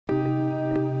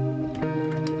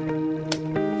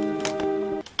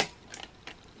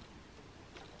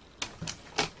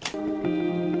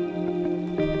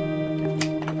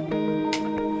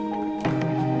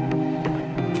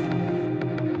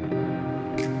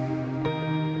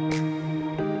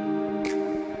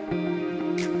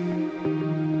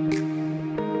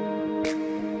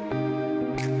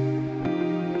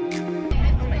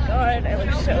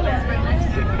so bad.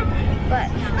 But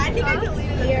I think I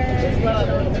deleted it.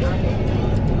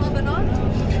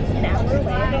 An hour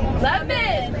away.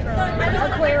 11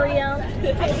 from aquarium.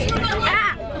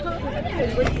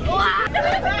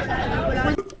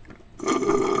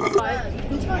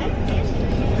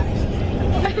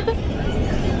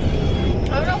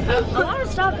 I want to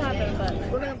stop happening, but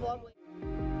we're gonna vlog later.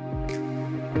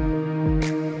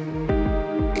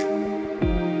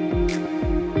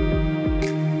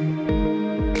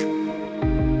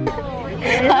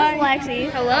 This is Lexi.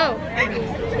 Hello.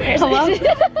 Hello.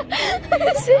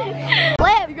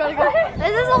 Liv.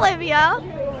 This is Olivia.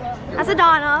 That's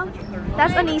Adana.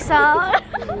 That's Anissa.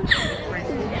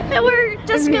 And we're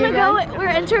just gonna go. We're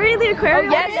entering the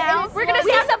aquarium right now. We're gonna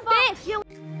see some fish.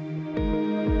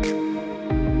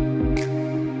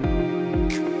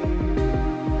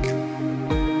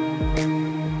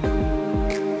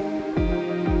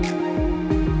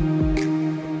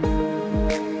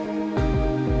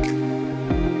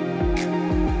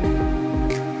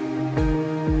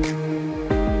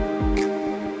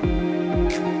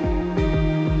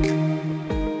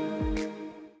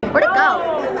 Where'd it go?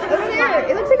 Over there.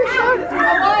 It looks like a shark.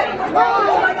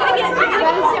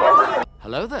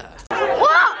 Hello there. Whoa!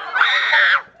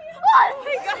 Oh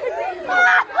my god!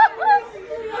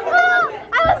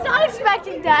 I was not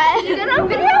expecting that. You got it on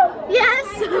video? Yes.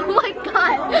 Oh my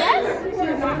god.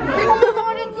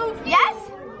 Yes?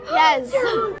 Yes. Yes.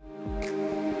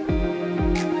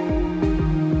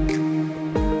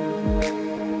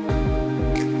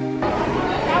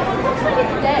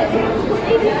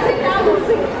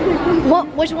 What?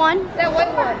 Which one? That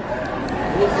white one.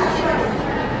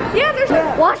 Yeah, there's.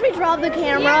 Watch me drop the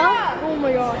camera. Yeah. Oh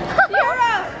my god.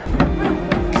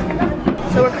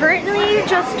 So we're currently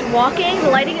just walking. The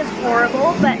lighting is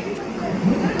horrible, but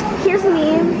here's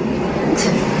me.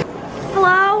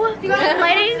 Hello.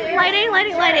 Lighting.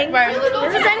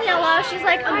 This is Daniela. She's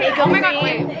like a makeup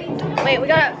queen. Wait, we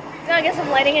gotta get some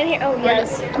lighting in here. Oh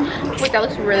yes. Wait, that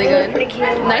looks really good. Pretty cute.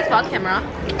 Nice vlog camera.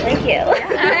 Thank you.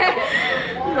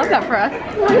 Love that for us.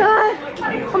 Oh my god.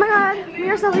 Oh my god. We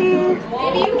are Sylvie.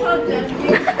 Maybe you hugged him.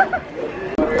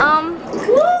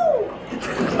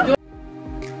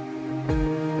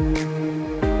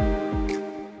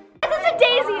 This is a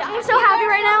daisy. I'm so happy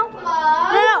right now.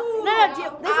 No.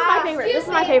 This is my favorite. This is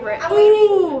my favorite.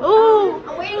 Ooh.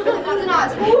 I'm waiting for the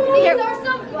coconuts. Here. These are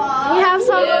some bugs. We have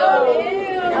some. Okay.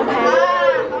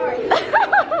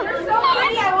 They're so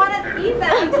pretty. I want to eat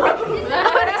them.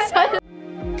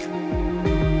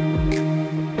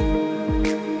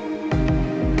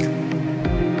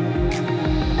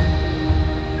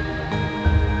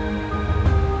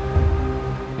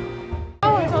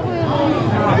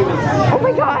 Oh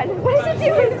my god. What is it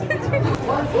doing?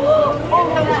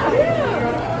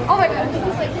 Oh my god.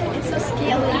 It's so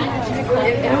scaly.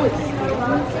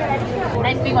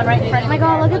 Nice big one right in front Oh my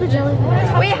god, look at the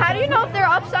jellyfish. Wait, how do you know if they're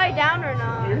upside down or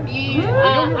not?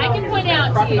 I can point it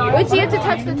out to you. Wait, so you have to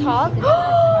touch the top? Whoa!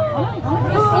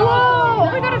 Oh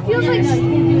my god, it feels like...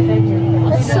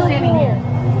 That's so cool.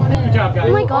 Good job, guys.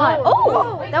 Oh my god.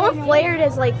 Oh! That one flared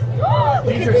as like...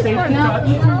 These are safety cuts.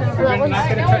 We're not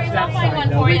going to touch that side.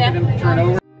 They'll wait for them to turn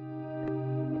over.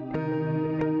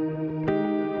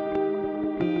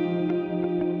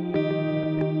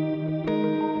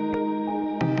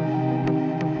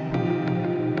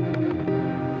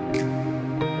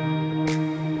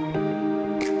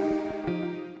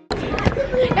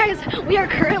 Guys, we are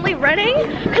currently running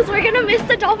because we're gonna miss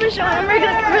the dolphin show and we're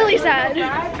gonna be really sad.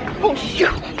 Oh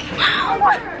shoot!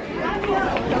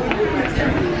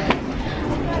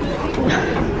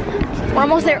 We're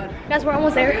almost there. Guys, we're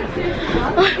almost there.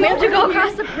 We have to go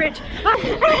across the bridge.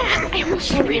 I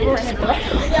almost ran into someone.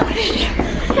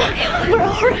 We're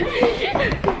all right.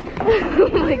 Oh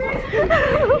my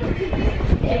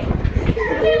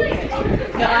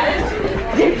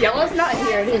god. Yellow's not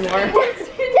here anymore.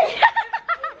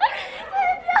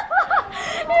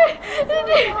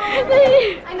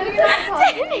 I know you're not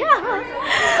talking.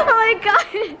 Oh my god.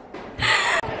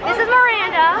 This is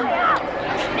Miranda.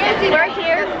 We're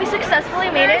here. We successfully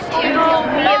made it to the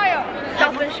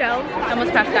dolphin show.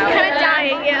 Almost passed out. Kind of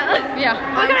dying, yeah. Yeah.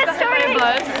 We're gonna start it.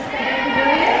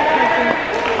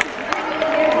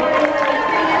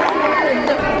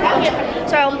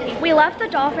 So we left the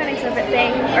dolphin exhibit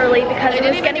thing early because it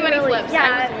was getting really,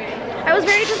 I was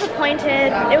very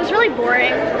disappointed. It was really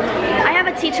boring. I have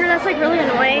a teacher that's like really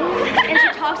annoying and she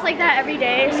talks like that every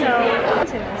day,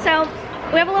 so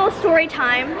we have a little story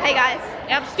time. Hey guys.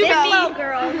 Yep, This stupid little me.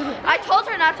 girl. I told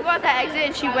her not to go out that exit,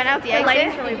 and she went out the exit.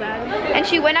 lighting's really bad. And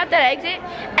she went out that exit,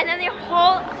 and then the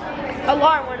whole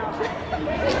alarm went off.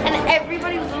 And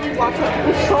everybody was really watching. I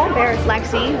was so embarrassed,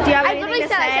 Lexi. Do you have anything to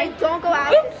say? I don't go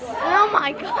out. Oops. Oh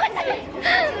my god.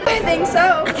 I think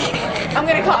so. I'm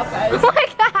gonna cough, guys. Oh my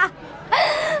god.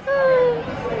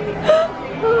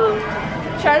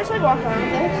 Should I just like walk around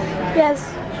with this?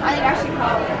 Yes. I think I should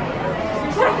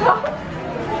cough.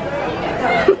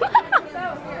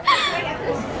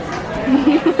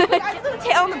 I get the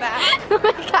tail in the back. Oh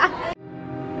my god.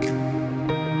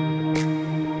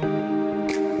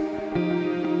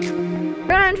 We're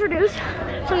gonna introduce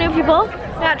some new people.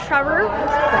 We got Trevor.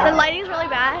 The lighting's really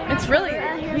bad. It's really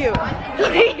you.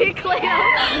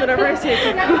 Cleo. Whatever I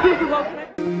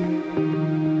say.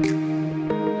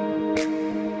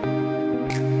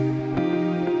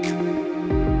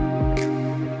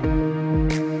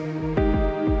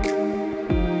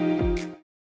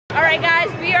 Alright guys,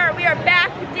 we are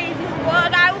back with Daisy's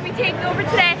vlog. I will be taking over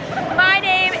today. My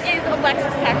name is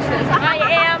Alexis Texas. I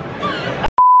am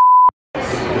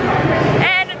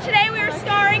and today we are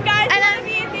starring, guys. And I'm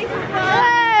me and Daisy's vlog.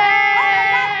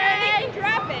 Hey!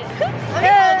 Drop it. Let me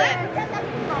hold it.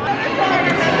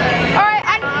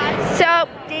 Alright, so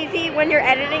Daisy, when you're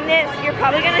editing this, you're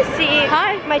probably gonna see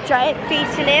my giant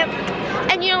face in it.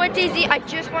 And you know what, Daisy? I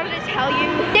just wanted to tell you,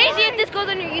 Daisy, if this goes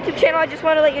on your YouTube channel, I just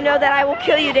want to let you know that I will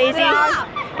kill you, Daisy.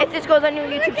 If this goes on your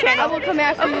YouTube channel, I will come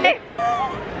after you.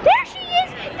 There she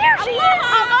is! There she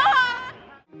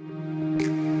is!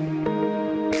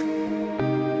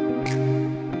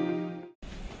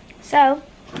 So,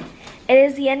 it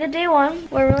is the end of day one.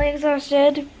 We're really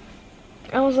exhausted.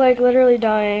 I was like literally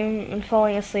dying and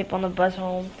falling asleep on the bus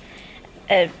home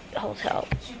at hotel.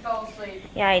 She fell asleep.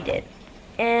 Yeah, I did.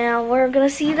 And we're gonna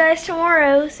see you guys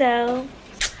tomorrow, so.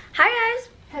 Hi guys.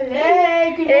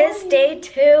 Hey, good It is day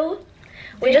 2.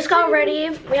 We just got ready.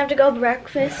 We have to go to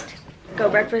breakfast.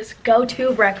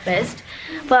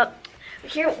 But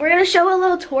here, we're gonna show a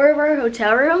little tour of our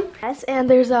hotel room. Yes, and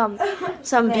there's some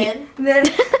Then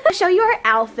I'll show you our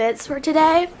outfits for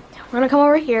today. We're gonna come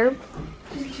over here.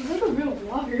 she's like a real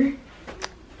vlogger.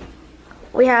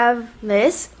 We have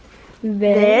this,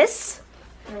 this,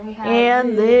 And we have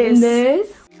and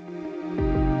this.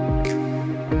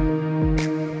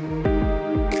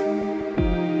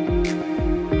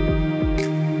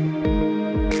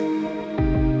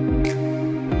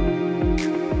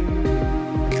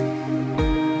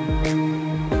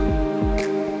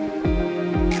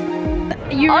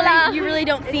 You really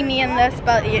don't see me in this,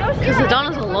 but Because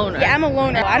Adonna's a loner. yeah, I'm a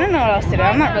loner. I don't know what else to do.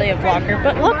 I'm not really a vlogger,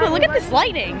 but look at this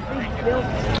lighting.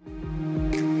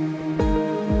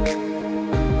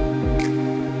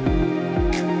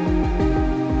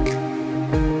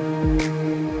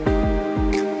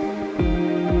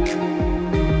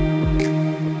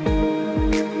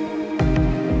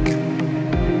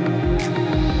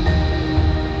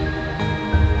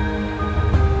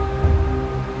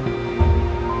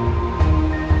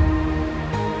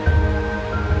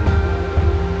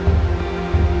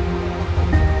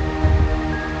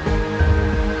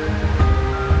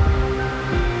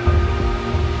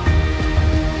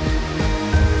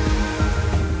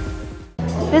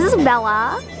 This is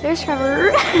Bella. There's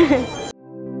Trevor.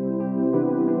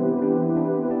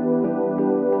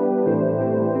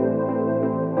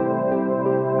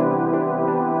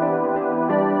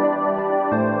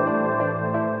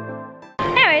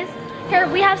 Anyways, here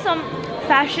we have some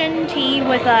fashion tea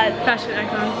with a Fashion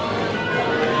icon.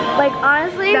 like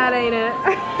honestly That ain't it.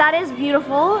 that is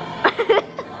beautiful.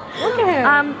 Look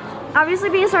at him. Obviously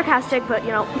being sarcastic, but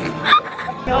you know.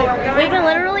 We've been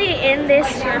literally in this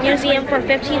museum for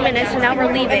 15 minutes and now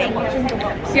we're leaving.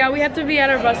 Yeah, we have to be at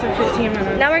our bus in 15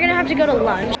 minutes. Now we're gonna have to go to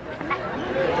lunch.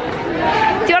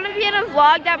 Do you want to be in a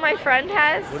vlog that my friend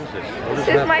has? What is this?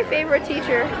 This is my favorite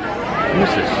teacher. Who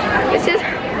is this? This is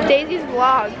Daisy's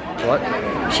vlog. What?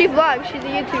 She vlogs, she's a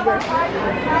YouTuber.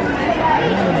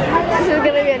 This is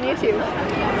gonna be on YouTube.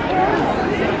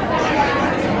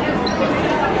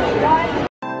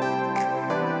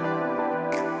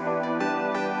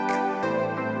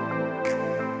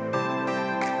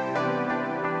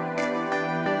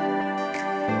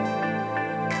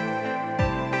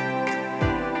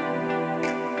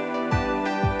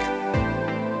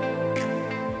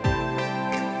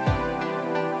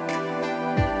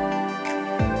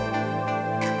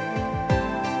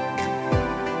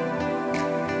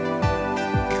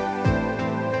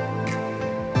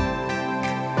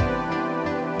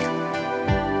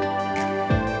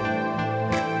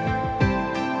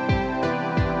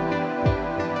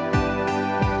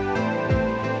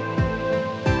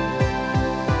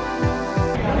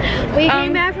 We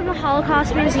came back from the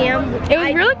Holocaust Museum. It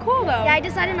was really cool though. Yeah, I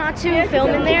decided not to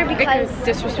film in there because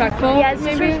disrespectful. yeah, it's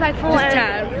disrespectful Just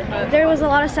and tad. there was a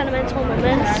lot of sentimental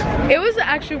moments. It was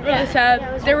actually really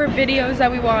sad. There were videos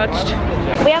that we watched.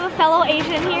 We have a fellow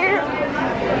Asian here.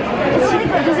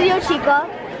 This is Yochika.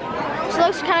 She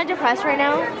looks kind of depressed right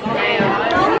now.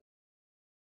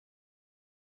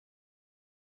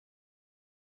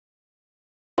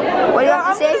 What do you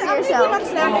have to say for yourself?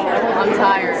 I'm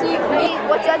tired.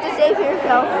 What do you have to say for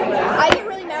yourself? I get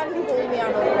really mad when people leave me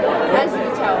on over, as you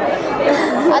can tell.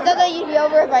 I thought that you'd be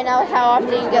over it by now with how often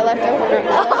you get left over.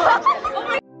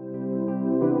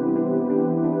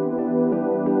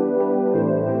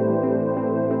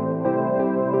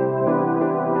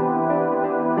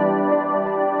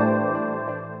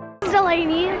 This is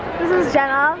Delaney. This is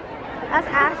Jenna. That's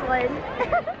Ashlyn.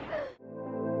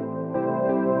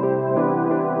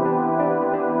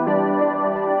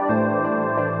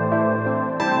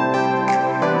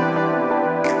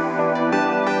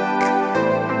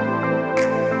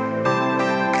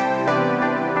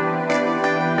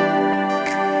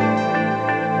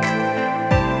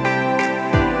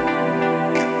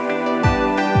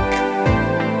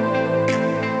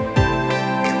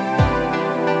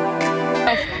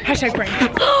 Hashtag prank.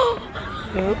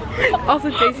 Also,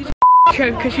 Daisy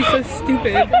tripped because she's so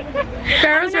stupid.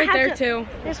 Pharaoh's right there too.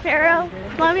 There's Pharaoh.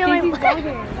 Let me on my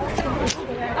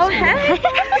Oh, hey.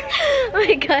 Oh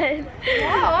my god.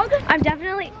 Wow. I'm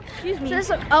definitely. Excuse me.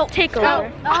 Take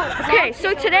over. Okay,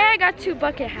 so today I got 2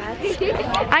 bucket hats.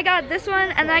 I got this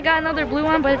one and I got another blue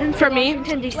one, but it didn't say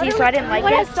Washington DC, so I didn't like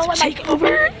it. Take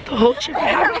over the whole trip.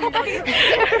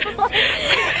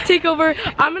 Take over.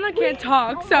 I'm gonna can't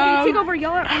talk, so take over.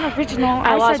 Y'all are unoriginal.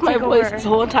 I lost my voice this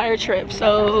whole entire trip,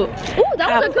 so. Ooh,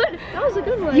 that was a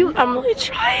good one. I'm really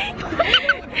trying.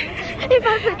 If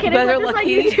I put, can You I guys are put this on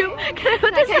lucky. YouTube? Can I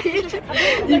put this on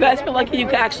YouTube? You guys feel lucky you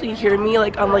can actually hear me,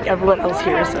 like unlike everyone else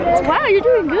here. So it's Wow, you're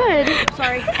doing good.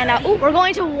 Sorry. And now, we're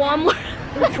going to Walmart.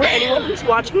 for anyone who's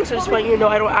watching. So I just want you to know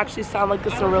I don't actually sound like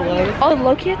this in real life. Oh,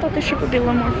 low-key, I thought this trip would be a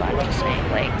little more fun. Just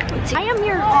saying, like. I am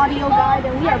your audio guide,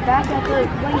 and we are back at the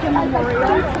Lincoln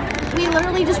Memorial. We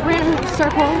literally just ran in a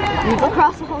circle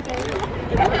across the whole thing.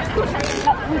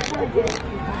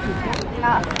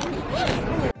 Yeah.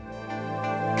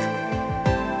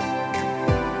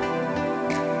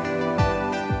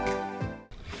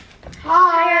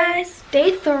 Hi guys,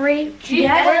 day 3.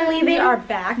 We're leaving. We are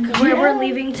back. We're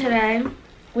leaving today.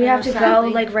 We have to go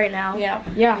like right now. Yeah.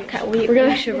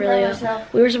 We should really.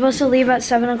 We were supposed to leave at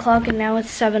 7 o'clock, and now it's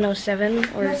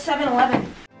 7:07 or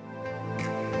 7-Eleven.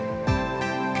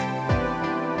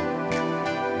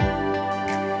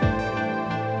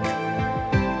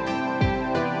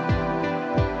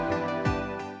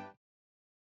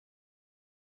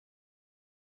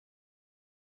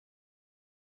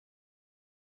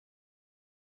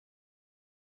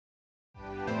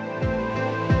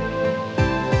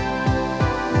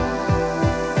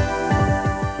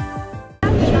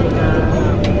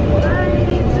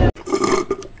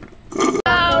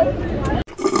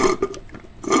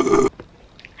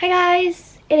 Hi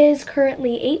guys, it is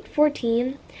currently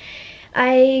 8:14.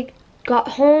 I got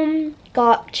home,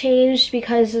 got changed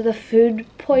because of the food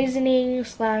poisoning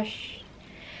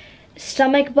 /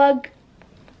 stomach bug,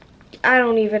 I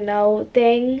don't even know,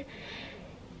 thing.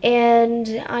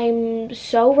 And I'm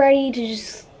so ready to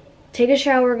just take a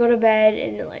shower, go to bed,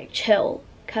 and like chill.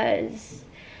 Because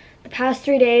the past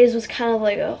 3 days was kind of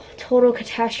like a total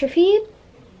catastrophe.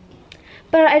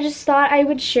 But I just thought I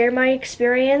would share my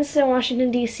experience in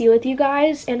Washington, D.C. with you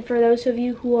guys, and for those of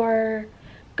you who are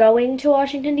going to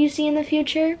Washington, D.C. in the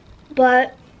future.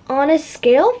 But on a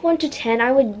scale of 1 to 10,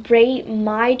 I would rate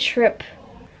my trip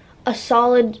a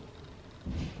solid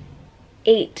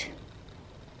 8.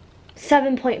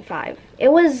 7.5.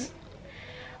 It was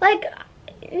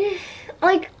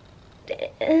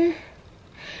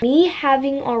me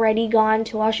having already gone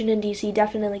to Washington, D.C.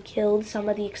 definitely killed some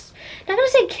of the, not gonna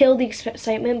say killed the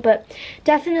excitement, but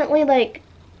definitely like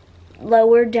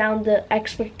lowered down the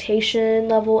expectation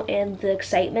level and the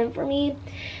excitement for me,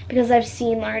 because I've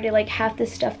seen already like half the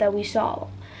stuff that we saw.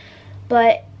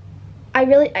 But I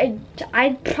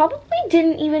probably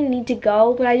didn't even need to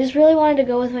go, but I just really wanted to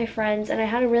go with my friends, and I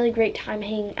had a really great time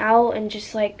hanging out, and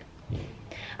just like,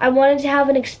 I wanted to have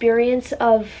an experience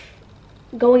of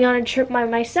going on a trip by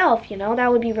myself, you know,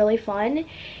 that would be really fun,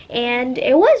 and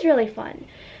it was really fun.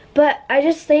 But I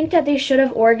just think that they should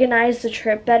have organized the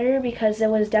trip better, because it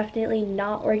was definitely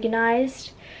not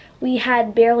organized. We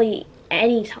had barely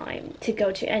any time to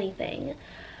go to anything.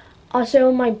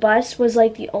 Also, my bus was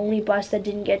like the only bus that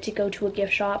didn't get to go to a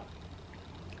gift shop.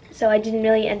 so I didn't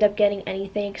really end up getting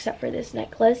anything except for this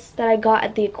necklace that I got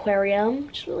at the aquarium,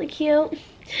 which is really cute.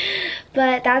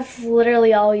 But that's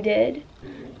literally all we did.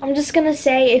 I'm just gonna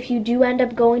say, if you do end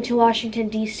up going to Washington,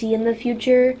 D.C. in the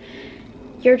future,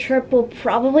 your trip will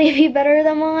probably be better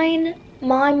than mine.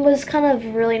 Mine was kind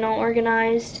of really not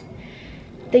organized.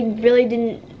 They really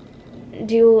didn't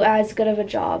do as good of a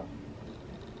job.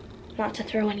 Not to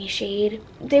throw any shade.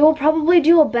 They will probably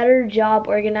do a better job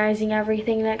organizing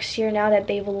everything next year now that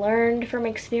they've learned from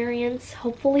experience.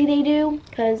 Hopefully they do,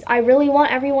 because I really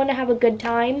want everyone to have a good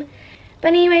time. But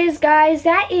anyways, guys,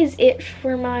 that is it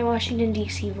for my Washington,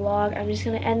 D.C. vlog. I'm just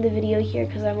going to end the video here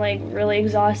because I'm like really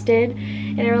exhausted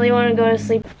and I really want to go to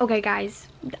sleep. Okay, guys,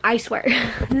 I swear,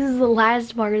 this is the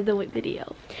last part of the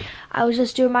video. I was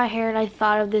just doing my hair and I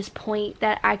thought of this point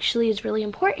that actually is really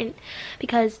important,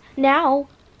 because now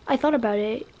I thought about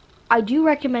it. I do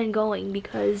recommend going,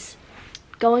 because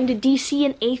going to D.C.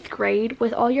 in 8th grade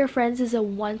with all your friends is a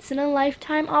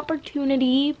once-in-a-lifetime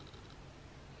opportunity.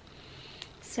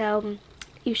 So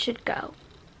you should go.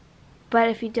 But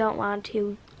if you don't want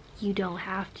to, you don't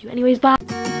have to. Anyways, bye.